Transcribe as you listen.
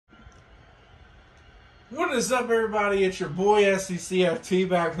What is up, everybody? It's your boy SCCFT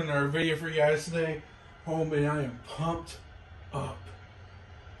back with another video for you guys today. Oh man, I am pumped up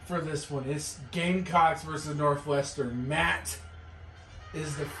for this one. It's Gamecocks versus Northwestern. Matt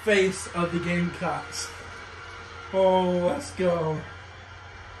is the face of the Gamecocks. Oh, let's go.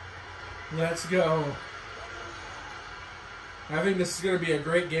 Let's go. I think this is going to be a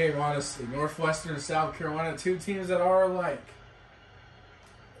great game, honestly. Northwestern and South Carolina, two teams that are alike.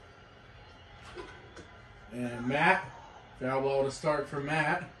 And Matt, foul ball to start for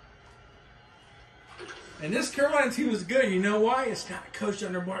Matt. And this Carolina team is good. You know why? It's not coached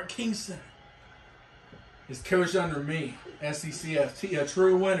under Mark Kingston. It's coached under me, SCCFT, a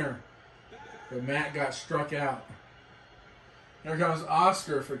true winner. But Matt got struck out. Here comes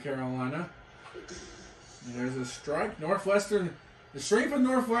Oscar for Carolina. And there's a strike. Northwestern, the strength of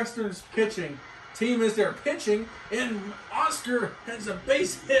Northwestern's pitching team is their pitching, and Oscar has a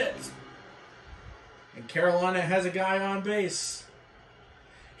base hit. And Carolina has a guy on base.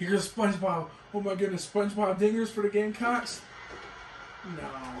 Here's SpongeBob. Oh my goodness, SpongeBob dingers for the Gamecocks? No.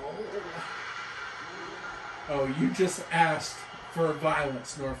 Oh, you just asked for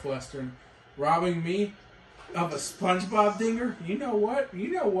violence, Northwestern. Robbing me of a SpongeBob dinger? You know what?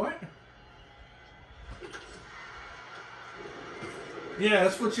 You know what? Yeah,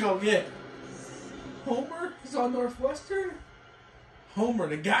 that's what y'all get. Homer is on Northwestern? Homer,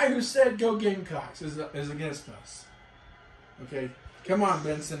 the guy who said go Gamecocks, is against us. Okay, come on,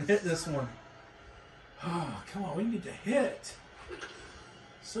 Benson, hit this one. Oh, come on, we need to hit.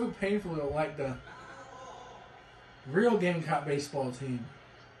 So painful to like the real Gamecock baseball team.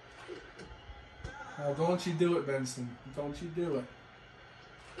 Oh, don't you do it, Benson. Don't you do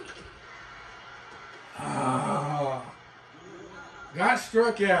it. Ah. Got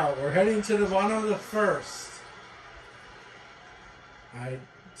struck out. We're heading to the bottom of the first. I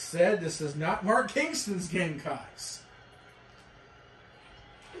said this is not Mark Kingston's Gamecocks.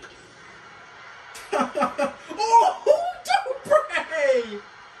 Oh, Dobre!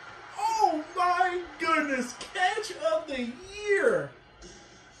 Oh my goodness! Catch of the year!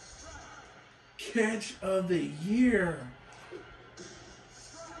 Catch of the year!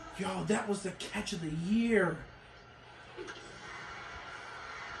 Yo, that was the catch of the year!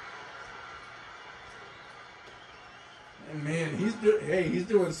 Man, he's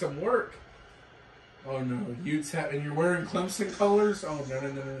doing some work. Oh no, and you're wearing Clemson colors? Oh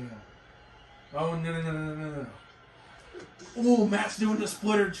no. Oh no. Oh, Matt's doing the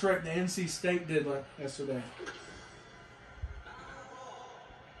splitter trick the NC State did yesterday.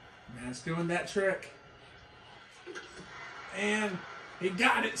 Matt's doing that trick. And he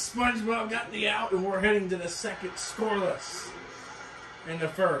got it. SpongeBob got the out, and we're heading to the second scoreless in the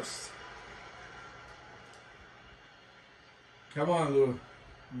first. Come on, Lou.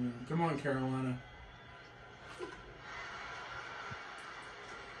 Come on, Carolina.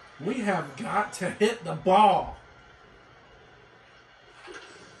 We have got to hit the ball.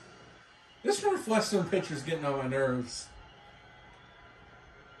 This Northwestern pitcher's getting on my nerves.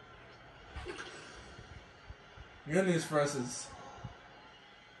 Good news for us is,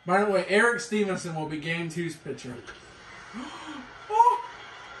 by the way, Eric Stevenson will be Game 2's pitcher. Oh,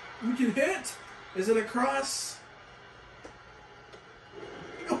 we can hit. Is it a cross?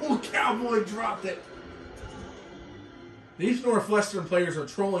 Oh, Cowboy dropped it. These Northwestern players are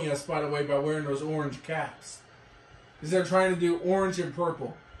trolling us, by the way, by wearing those orange caps. Because they're trying to do orange and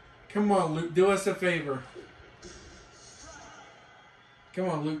purple. Come on, Luke, do us a favor. Come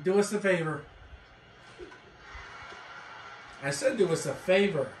on, Luke, do us a favor. I said do us a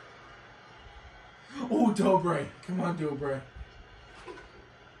favor. Oh, Dobre. Come on, Dobre.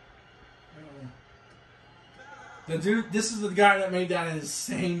 The dude, this is the guy that made that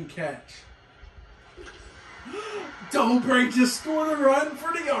insane catch. Dobre just scored a run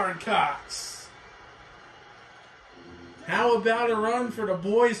for the Yardcocks. How about a run for the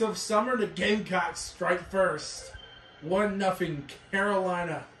boys of summer? The Gamecocks strike first. 1-0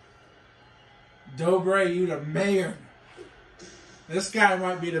 Carolina. Dobre, you the mayor. This guy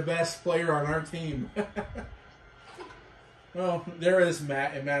might be the best player on our team. Well, there is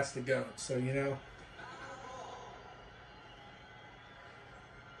Matt, and Matt's the GOAT, so you know.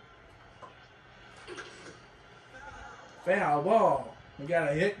 Foul ball. We got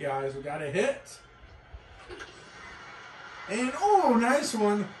to hit, guys. We got to hit. And, oh, nice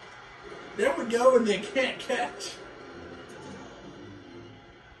one. There we go, and they can't catch.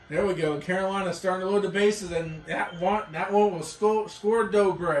 There we go. Carolina starting to load the bases, and that one will score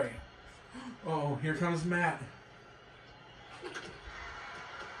Dobre. Oh, here comes Matt.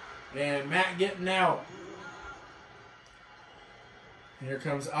 And Matt getting out. Here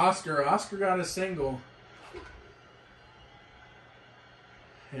comes Oscar. Oscar got a single.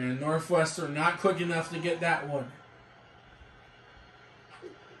 And Northwestern not quick enough to get that one.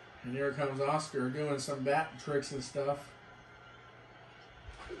 And here comes Oscar doing some bat tricks and stuff.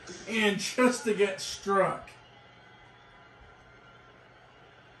 And just to get struck.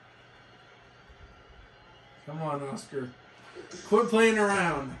 Come on, Oscar. Quit playing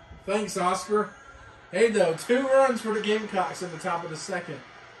around. Thanks, Oscar. Hey, though, 2 runs for the Gamecocks in the top of the second.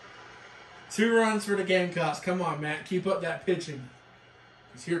 2 runs for the Gamecocks. Come on, Matt. Keep up that pitching.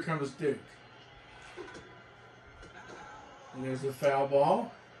 Because here comes Duke. And there's the foul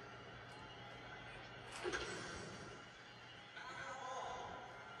ball.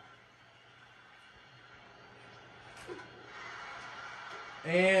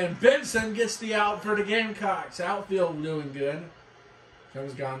 And Benson gets the out for the Gamecocks. Outfield doing good.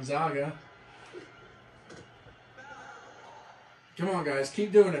 Comes Gonzaga. Come on, guys.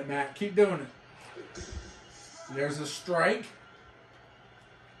 Keep doing it, Matt. Keep doing it. There's a strike.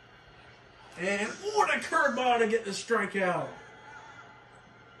 And what a curveball to get the strikeout.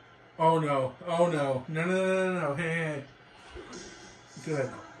 Oh, no. Oh, no. No. Hey.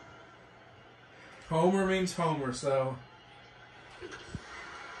 Good. Homer means homer, so...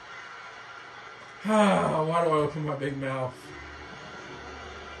 why do I open my big mouth?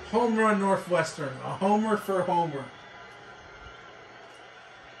 Home run Northwestern. A homer for Homer.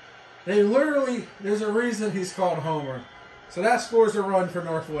 They literally, there's a reason he's called Homer. So that scores a run for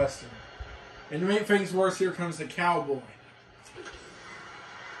Northwestern. And to make things worse, here comes the Cowboy.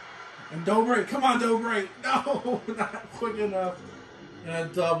 And Dobre, come on Dobre. No, not quick enough. And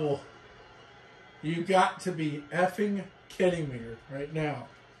a double. You got to be effing kidding me right now.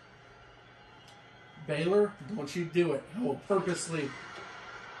 Baylor, don't you do it. I will purposely.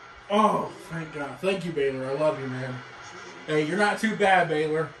 Oh, thank God. Thank you, Baylor. I love you, man. Hey, you're not too bad,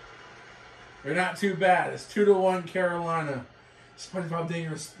 Baylor. You're not too bad. It's 2-1 Carolina. SpongeBob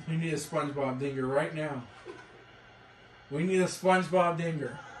Dinger. We need a SpongeBob Dinger right now. We need a SpongeBob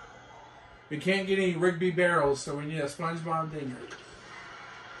Dinger. We can't get any Rigby barrels, so we need a SpongeBob Dinger.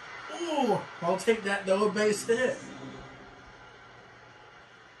 Oh, I'll take that double base hit.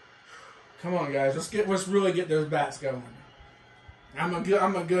 Come on, guys. Let's really get those bats going. I'm a good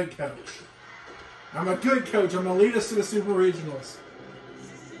coach. I'm a good coach. I'm gonna lead us to the Super Regionals.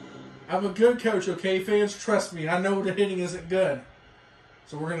 I'm a good coach, okay, fans? Trust me. I know the hitting isn't good.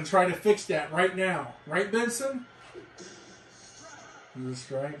 So we're gonna try to fix that right now. Right, Benson? Is a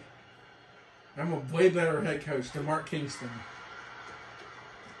strike? I'm a way better head coach than Mark Kingston.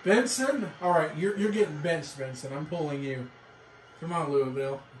 Benson? Alright, you're getting benched, Benson. I'm pulling you. Come on,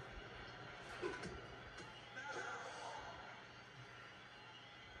 Louisville.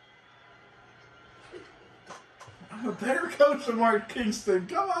 I'm a better coach than Mark Kingston.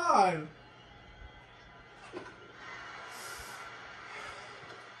 Come on.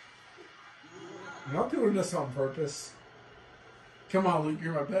 I'm not doing this on purpose. Come on, Luke.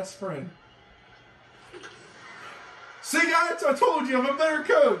 You're my best friend. See, guys? I told you I'm a better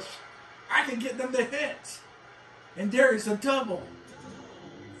coach. I can get them to hit. And there's a double.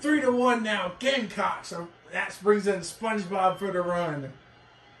 3-1 now. Gamecocks. So that brings in SpongeBob for the run.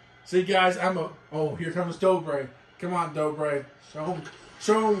 See, guys? Oh, here comes Dobre. Come on, Dobre.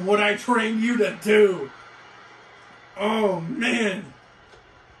 Show him what I trained you to do. Oh, man.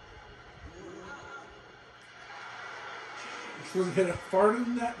 You're supposed to hit it farther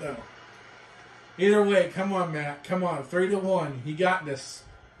than that, though. Either way, come on, Matt. Come on. 3-1. You got this.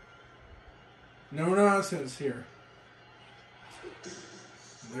 No nonsense here.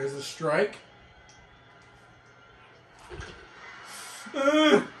 There's a strike.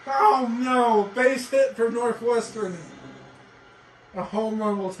 Oh no! Base hit for Northwestern. A home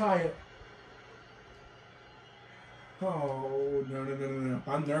run will tie it. Oh, no.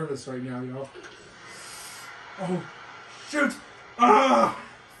 I'm nervous right now, y'all. Oh, shoot! Ah!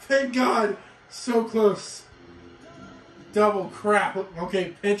 Thank God! So close. Double crap.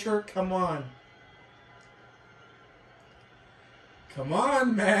 Okay, pitcher, come on. Come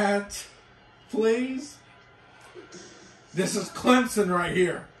on, Matt. Please. This is Clemson right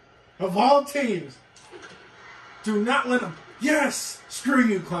here. Of all teams. Do not let them. Yes! Screw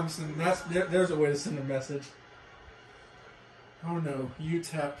you, Clemson. There's a way to send a message. Oh no,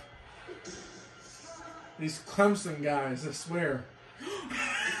 UTEP. These Clemson guys, I swear.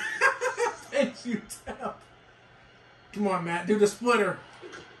 Thanks, UTEP. Come on, Matt, do the splitter.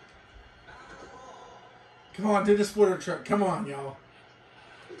 Come on, do the splitter trick. Come on, y'all.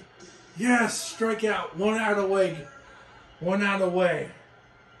 Yes, strikeout. 1 out of the way. 1 out of the way.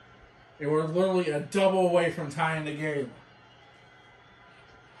 And we're literally a double away from tying the game.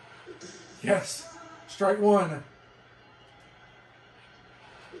 Yes. Strike 1.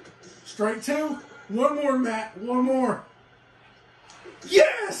 Strike two. One more, Matt. One more.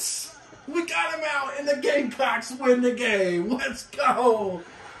 Yes! We got him out, and the Gamecocks win the game. Let's go.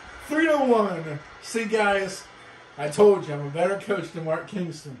 3-1. See, guys, I told you I'm a better coach than Mark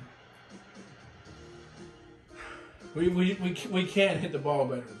Kingston. We can't hit the ball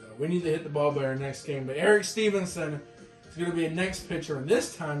better, though. We need to hit the ball better next game. But Eric Stevenson is going to be a next pitcher, and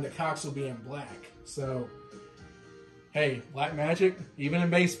this time the Cox will be in black. So, hey, black magic, even in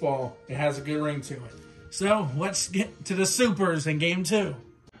baseball, it has a good ring to it. So, let's get to the Supers in Game 2.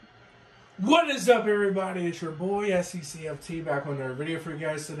 What is up, everybody? It's your boy, SCCFT, back on another video for you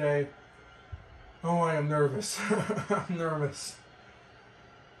guys today. Oh, I am nervous. I'm nervous.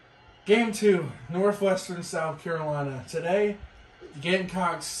 Game 2, Northwestern, South Carolina. Today, the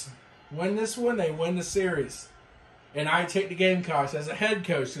Gamecocks win this one, they win the series. And I take the Gamecocks as a head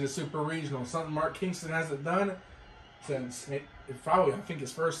coach to the Super Regional, something Mark Kingston hasn't done since, probably, I think,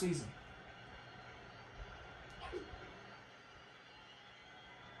 his first season.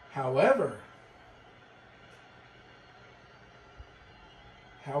 However,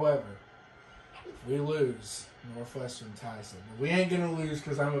 if we lose, Northwestern ties it. But we ain't going to lose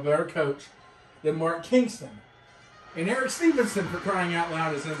because I'm a better coach than Mark Kingston. And Eric Stevenson, for crying out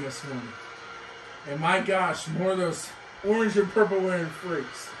loud, is in this one. And my gosh, more of those orange and purple wearing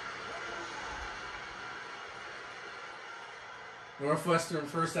freaks. Northwestern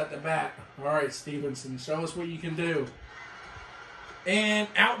first at the bat. All right, Stevenson, show us what you can do. And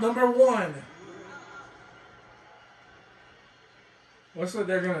out number one. Looks like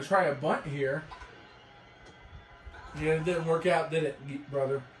they're going to try a bunt here. Yeah, it didn't work out, did it,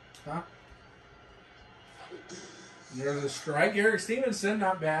 brother? Huh? There's a strike. Eric Stevenson,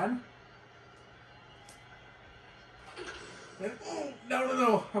 not bad. And, oh,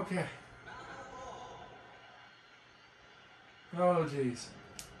 no. Okay. Oh, jeez.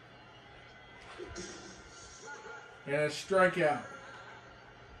 And a strikeout.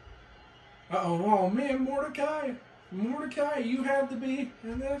 Uh-oh, oh man, Mordecai, you had to be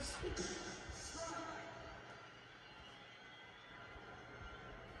in this.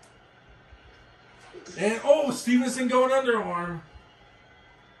 And, oh, Stevenson going underarm.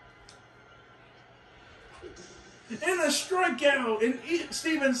 And a strikeout, and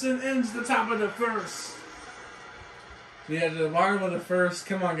Stevenson ends the top of the first. Yeah, the bottom of the first.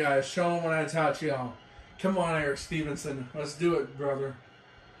 Come on, guys, show them what I taught y'all. Come on, Eric Stevenson, let's do it, brother.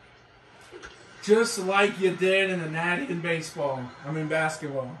 Just like you did in the Natty in basketball.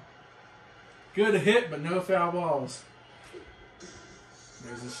 Good hit, but no foul balls.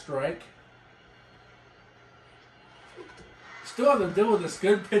 There's a strike. Still have to deal with this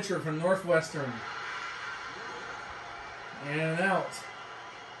good pitcher from Northwestern. And out.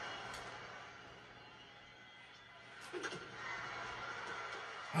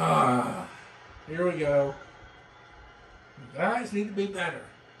 Here we go. You guys need to be better.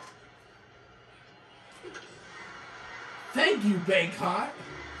 Thank you, Baycott.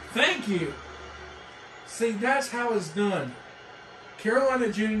 Thank you. See, that's how it's done.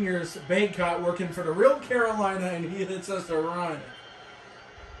 Carolina Juniors, Baycott working for the real Carolina, and he hits us a run.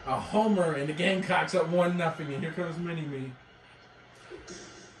 A homer, and the Gamecocks up 1-0, and here comes Mini-Me.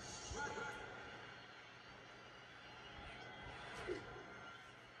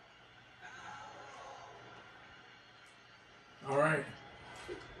 All right.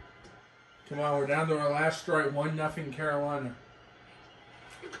 Come on, we're down to our last strike. 1-0 Carolina.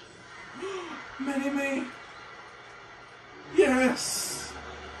 Mini-Me. Yes.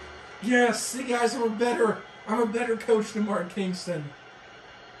 Yes. See, guys, I'm a better coach than Mark Kingston.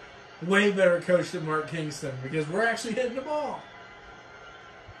 Way better coach than Mark Kingston because we're actually hitting the ball.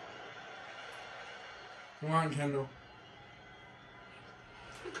 Come on, Kendall.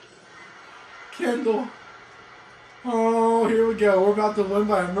 Kendall. Oh, here we go. We're about to win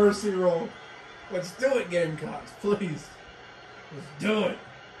by a mercy roll. Let's do it, Gamecocks, please. Let's do it.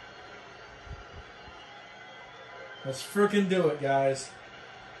 Let's freaking do it, guys.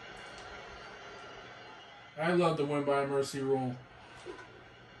 I love to win by a mercy rule.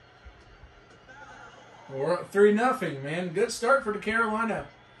 We're up 3-0, man. Good start for the Carolina.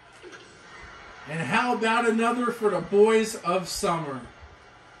 And how about another for the boys of summer?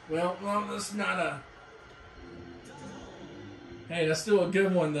 Well, that's not a... Hey, that's still a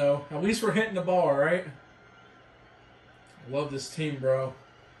good one, though. At least we're hitting the ball, right? I love this team, bro.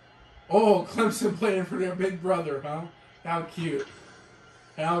 Oh, Clemson playing for their big brother, huh? How cute.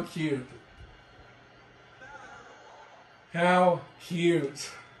 How cute. How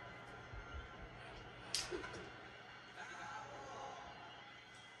cute.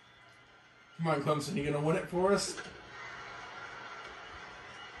 Come on, Clemson, you gonna win it for us?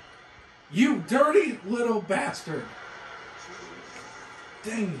 You dirty little bastard.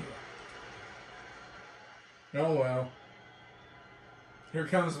 Dang you. Oh well. Here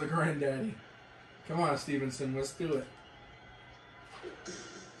comes the granddaddy. Come on, Stevenson, let's do it.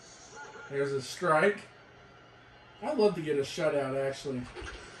 There's a strike. I'd love to get a shutout, actually.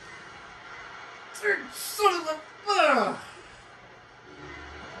 Son of a...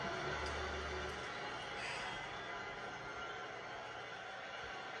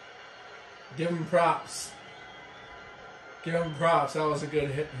 Give him props. Give him props. That was a good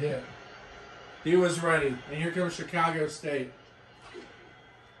hit. He was ready. And here comes Chicago State.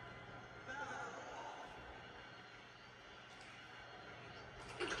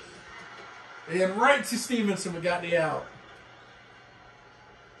 And right to Stevenson, we got the out.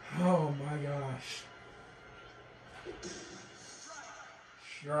 Oh my gosh.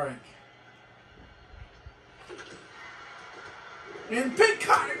 Strike. And big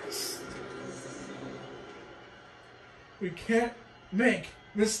cutters. We can't make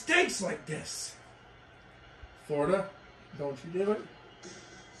mistakes like this. Florida, don't you do it.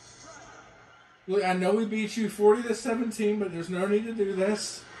 Look, I know we beat you 40-17, but there's no need to do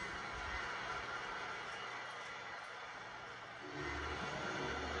this.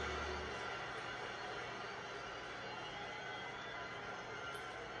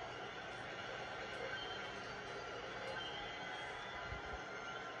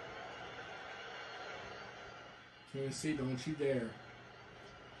 Tennessee, don't you dare.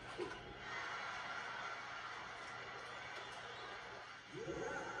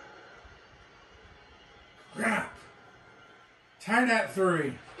 Crap. Tie that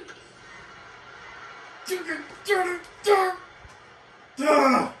 3.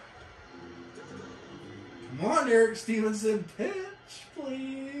 Come on, Eric Stevenson. Pitch,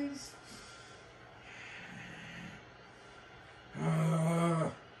 please.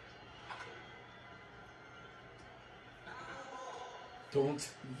 Don't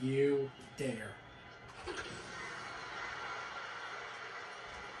you dare.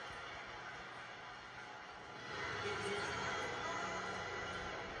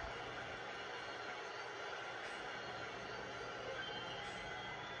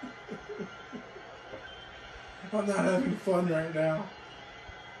 I'm not having fun right now.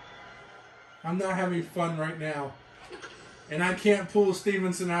 I'm not having fun right now. And I can't pull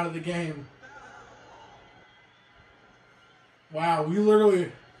Stevenson out of the game. Wow, we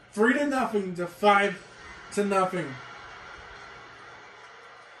literally 3-0 to 5-0.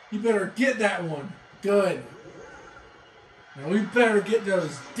 You better get that one. Good. Now we better get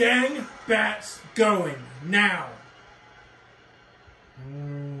those dang bats going now.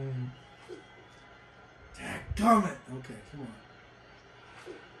 Dadgummit. Okay, come on.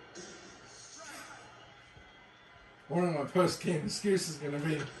 What are my post-game excuses going to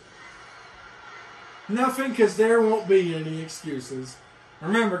be? Nothing, because there won't be any excuses.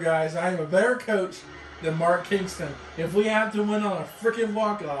 Remember, guys, I am a better coach than Mark Kingston. If we have to win on a freaking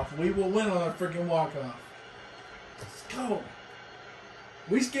walk-off, we will win on a freaking walk-off. Let's go.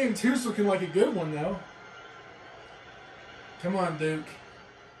 At least game 2's looking like a good one, though. Come on, Duke.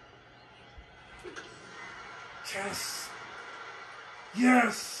 Yes.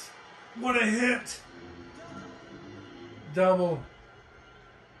 Yes. What a hit. Double.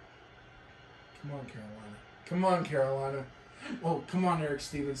 Come on, Carolina. Come on, Carolina. Oh, come on, Eric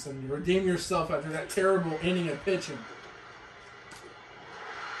Stevenson. Redeem yourself after that terrible inning of pitching.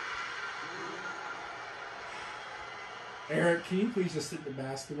 Eric, can you please just stick to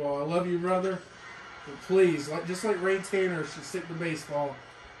basketball? I love you, brother. But please, just like Ray Tanner should stick to baseball.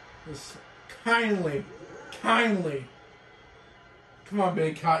 Just kindly. Come on,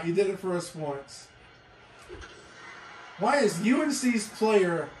 Big Cot. You did it for us once. Why is UNC's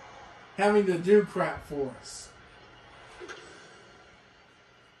player having to do crap for us?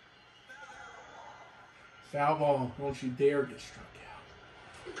 Foul ball. Don't you dare get struck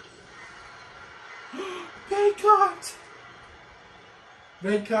out. Baycott!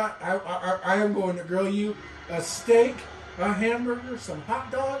 Baycott, I am going to grill you a steak, a hamburger, some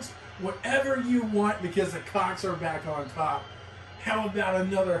hot dogs, whatever you want, because the Cocks are back on top. How about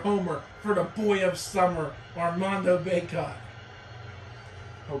another homer for the boy of summer, Armando Baycott?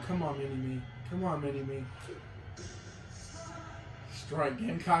 Oh, come on, Mini-Me. Come on, Mini-Me. Strike.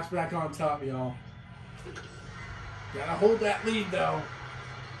 Gamecocks back on top, y'all. Gotta hold that lead, though.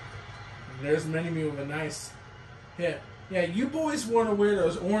 And there's Mini-Me with a nice hit. Yeah, you boys want to wear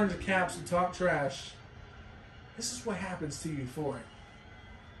those orange caps and talk trash. This is what happens to you for it.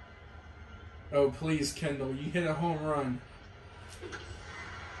 Oh, please, Kendall. You hit a home run.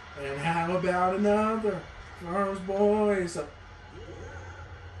 And how about another? Farms boys.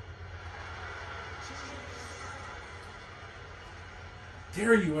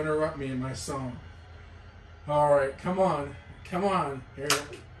 dare you interrupt me in my song? All right, come on. Come on,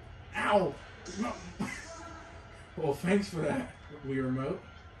 Eric. Ow! No. Well, thanks for that, Wii Remote.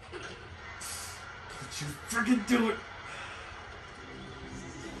 Don't you freaking do it!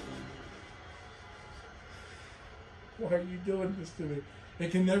 Why are you doing this to me?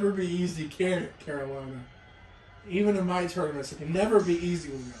 It can never be easy, Carolina. Even in my tournaments, it can never be easy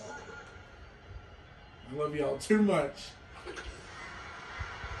with y'all. I love y'all too much.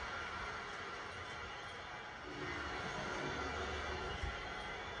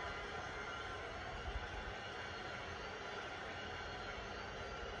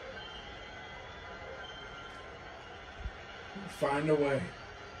 Find a way.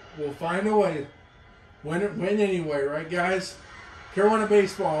 We'll find a way. Win anyway, right, guys? Carolina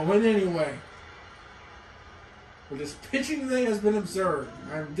baseball, win anyway. But this pitching thing has been absurd.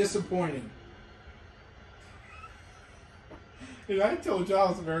 I'm disappointed. And I told y'all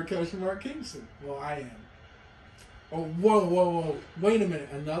I was a better coach than Mark Kingston. Well, I am. Oh, whoa. Wait a minute.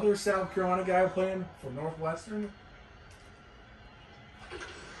 Another South Carolina guy playing for Northwestern?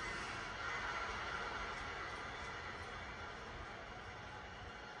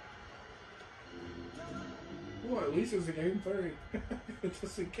 Well, at least it's a game 3.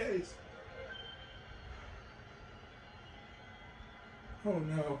 Just in case. Oh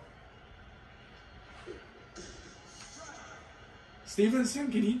no. Stevenson,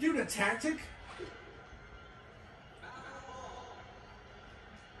 can you do the tactic?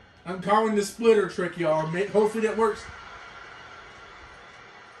 I'm calling the splitter trick, y'all. Hopefully that works.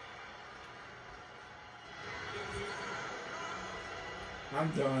 I'm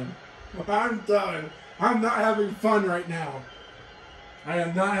done. I'm done. I'm not having fun right now. I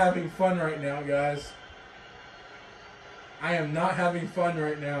am not having fun right now, guys. I am not having fun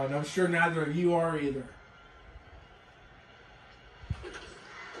right now, and I'm sure neither of you are either.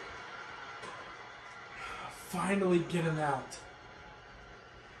 Finally getting out.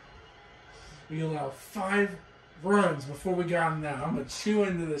 We allowed 5 runs before we got them out. I'm going to chew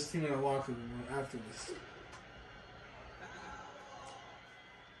into this team in the locker room after this.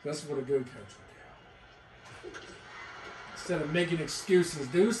 That's what a good coach would do. Instead of making excuses,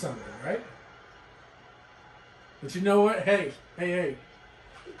 do something, right? But you know what? Hey.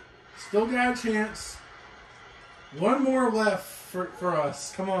 Still got a chance. One more left for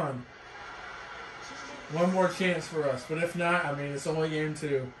us. Come on. One more chance for us. But if not, I mean, it's only game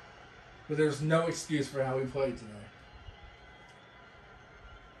 2. But there's no excuse for how we played today.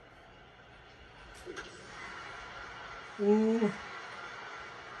 Ooh.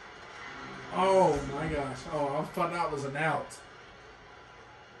 Oh, my gosh. Oh, I thought that was an out.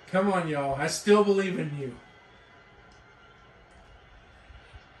 Come on, y'all. I still believe in you.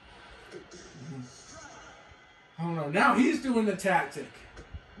 Oh, no. Now he's doing the tactic.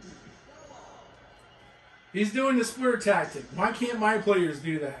 He's doing the splitter tactic. Why can't my players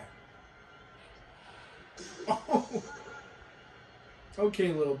do that? Oh.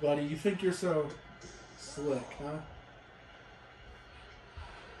 Okay, little buddy. You think you're so slick, huh?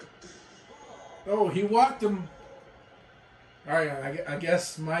 Oh, he walked him. All right, I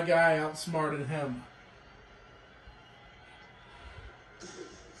guess my guy outsmarted him.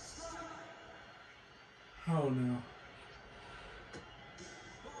 Oh, no.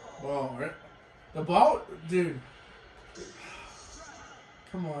 Ball, right? The ball, dude.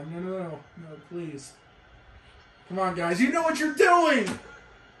 Come on, no, please. Come on, guys. You know what you're doing.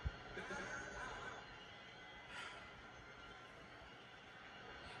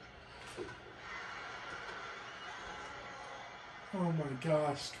 Oh my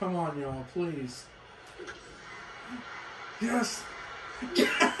gosh. Come on, y'all, please. Yes.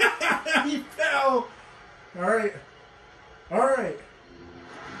 He fell. All right.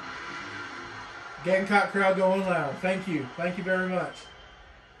 Gamecock crowd going loud. Thank you very much.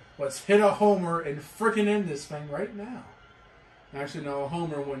 Let's hit a homer and frickin' end this thing right now. Actually, no, a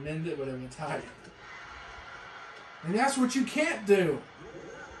homer wouldn't end it, but it would tie it. And that's what you can't do.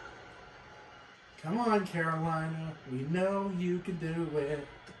 Come on, Carolina. We know you can do it.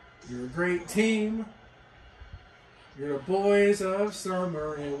 You're a great team. You're the boys of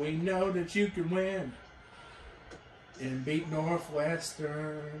summer, and we know that you can win and beat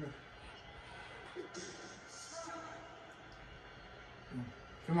Northwestern.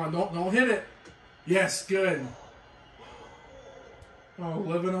 Come on, don't hit it. Yes, good. Oh,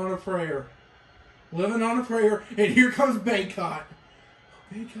 living on a prayer. Living on a prayer. And here comes Baycott.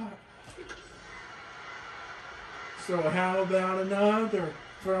 Baycott. So how about another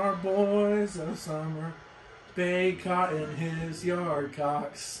for our boys of summer? Baycott in his yard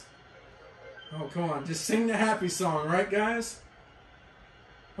cocks. Oh, come on. Just sing the happy song, right, guys?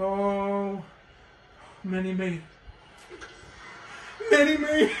 Oh, mini-me.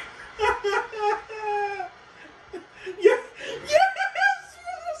 Mini-me. Yeah. Yes,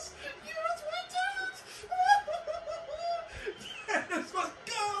 we did it. Yes, let's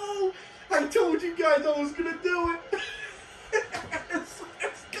go. I told you guys I was going to do it. Yes,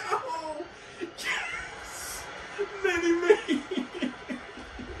 let's go. Yes, mini-me.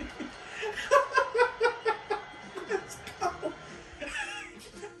 Let's go.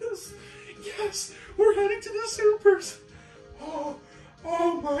 Yes, we're heading to the Supers.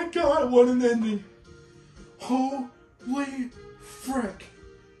 Oh my God, what an ending. Holy frick.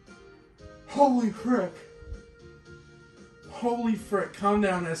 Holy frick. Holy frick. Calm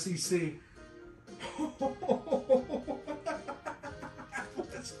down, SEC.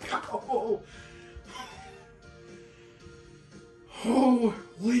 Let's go.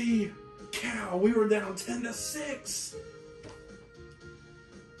 Holy cow. We were down 10-6.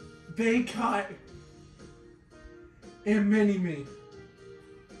 Baycott and Mini-Me.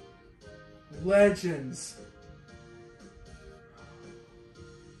 Legends.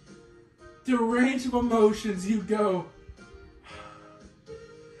 The range of emotions you go.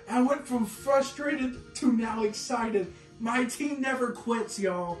 I went from frustrated to now excited. My team never quits,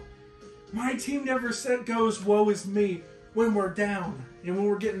 y'all. My team never goes, woe is me, when we're down and when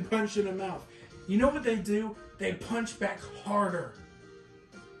we're getting punched in the mouth. You know what they do? They punch back harder.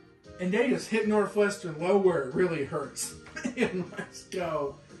 And they just hit Northwestern low where it really hurts. And let's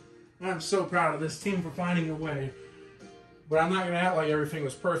go. I'm so proud of this team for finding a way. But I'm not going to act like everything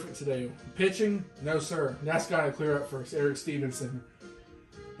was perfect today. Pitching? No, sir. That's got to clear up first. Eric Stevenson.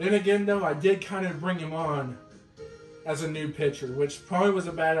 Then again, though, I did kind of bring him on as a new pitcher, which probably was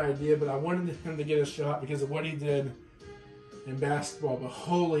a bad idea, but I wanted him to get a shot because of what he did in basketball. But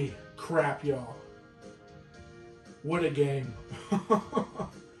holy crap, y'all. What a game.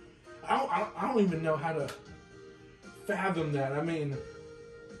 I don't even know how to fathom that. I mean,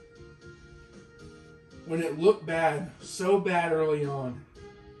 when it looked bad, so bad early on.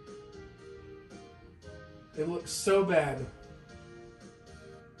 It looked so bad.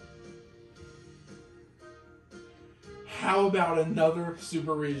 How about another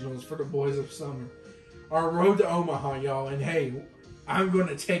Super Regionals for the boys of summer? Our road to Omaha, y'all. And hey, I'm going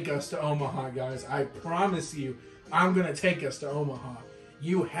to take us to Omaha, guys. I promise you, I'm going to take us to Omaha.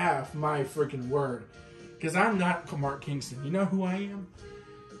 You have my freaking word. Because I'm not Mark Kingston. You know who I am?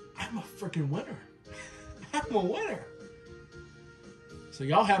 I'm a freaking winner. I'm a winner. So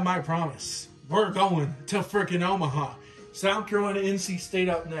y'all have my promise. We're going to freaking Omaha. South Carolina, NC State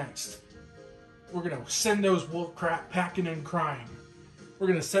up next. We're going to send those wolf crap packing and crying. We're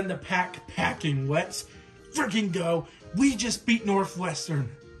going to send the pack packing. Let's freaking go. We just beat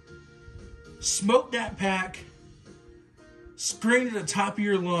Northwestern. Smoke that pack. Scream to the top of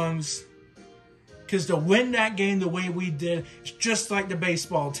your lungs. Because to win that game the way we did, it's just like the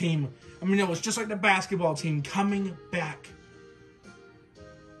baseball team. I mean, no, it's just like the basketball team coming back.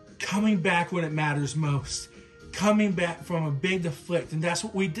 Coming back when it matters most. Coming back from a big deflect. And that's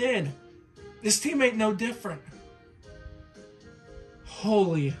what we did. This team ain't no different.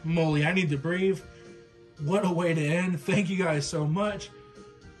 Holy moly, I need to breathe. What a way to end. Thank you guys so much.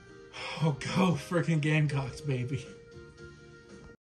 Oh, go freaking Gamecocks, baby.